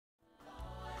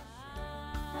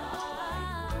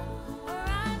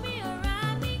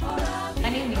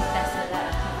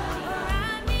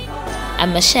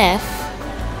I'm a chef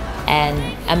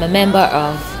and I'm a member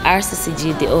of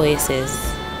RCCG, the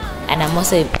Oasis, and I'm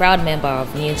also a proud member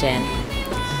of New Gen.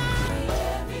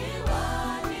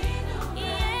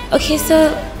 Okay, so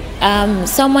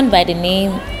someone by the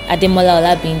name Ademola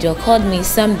Olabinjo called me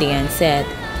someday and said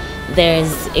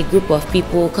there's a group of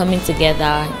people coming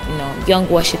together, young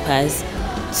worshippers,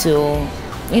 to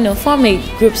form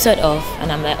a group sort of.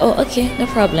 And I'm like, oh, okay, no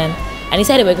problem. And he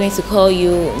said they were going to call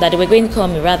you, that they were going to call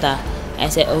me rather. I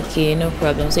said, okay, no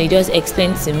problem. So he just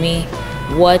explained to me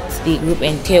what the group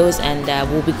entails, and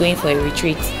we'll be going for a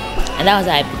retreat. And that was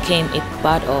how I became a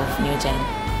part of New Gen.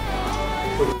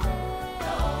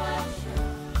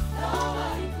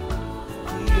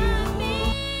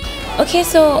 Okay,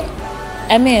 so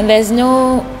there's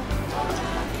no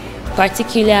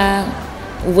particular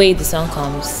way the song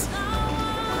comes.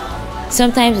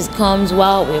 Sometimes it comes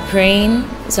while we're praying.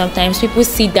 Sometimes people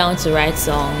sit down to write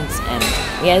songs, and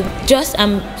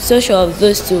I'm so sure of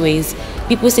those two ways.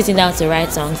 People sitting down to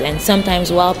write songs, and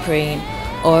sometimes while praying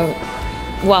or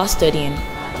while studying.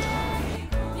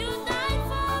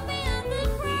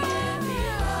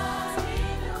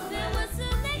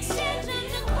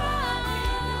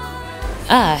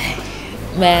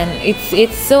 Man,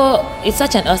 it's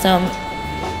such an awesome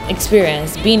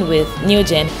experience being with New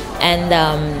Gen,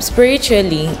 and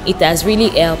spiritually it has really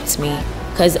helped me,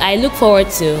 because I look forward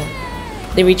to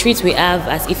the retreats we have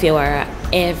at Ifewara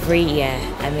every year.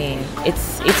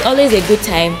 It's always a good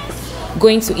time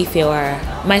going to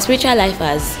Ifewara. My spiritual life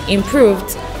has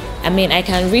improved. I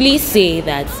can really say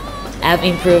that I've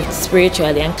improved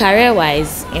spiritually, and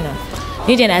career-wise,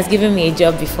 New Gen has given me a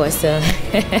job before, so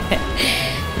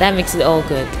that makes it all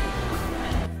good.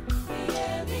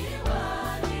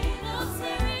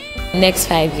 Next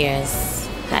 5 years,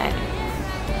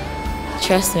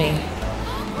 trust me,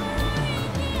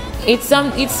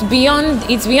 it's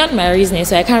beyond my reasoning,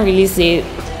 so I can't really say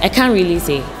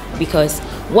because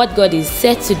what God is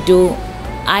set to do,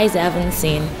 eyes haven't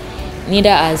seen,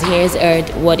 neither has ears heard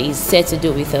what He's set to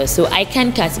do with us. So I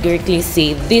can't categorically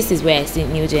say this is where I see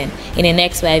New Gen in the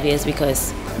next 5 years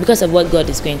because of what God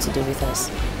is going to do with us.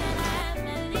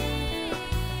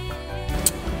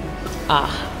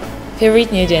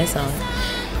 Favorite New Gen song?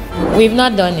 We've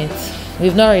not done it.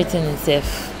 We've not written it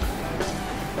safe.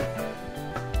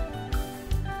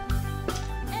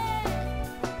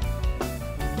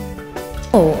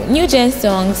 Oh, New Gen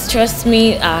songs, trust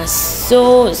me, are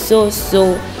so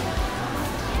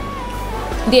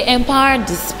they empower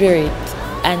the spirit.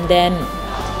 And then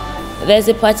there's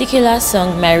a particular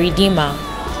song, My Redeemer.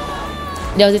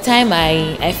 There was a time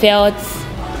I felt,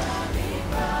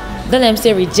 don't let me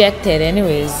say rejected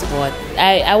anyways, but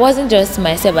I wasn't just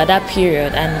myself at that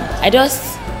period, and I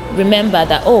just remember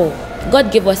that, oh, God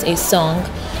gave us a song,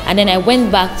 and then I went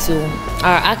back to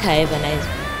our archive and I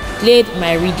played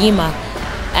My Redeemer,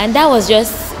 and that was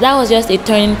just a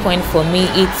turning point for me.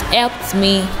 It helped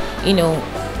me,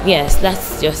 yes,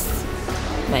 that's just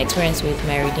my experience with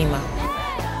My Redeemer.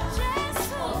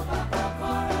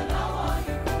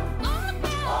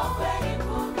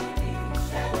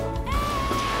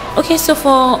 Okay, so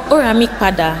for Oramik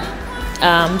Pada,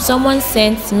 someone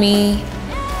sent me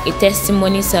a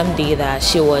testimony someday that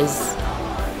she was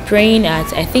praying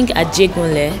at, I think, at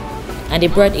Jegunle, and they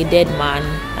brought a dead man,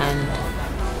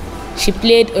 and she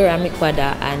played Oramik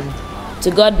Pada, and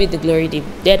to God be the glory, the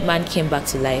dead man came back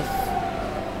to life.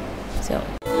 So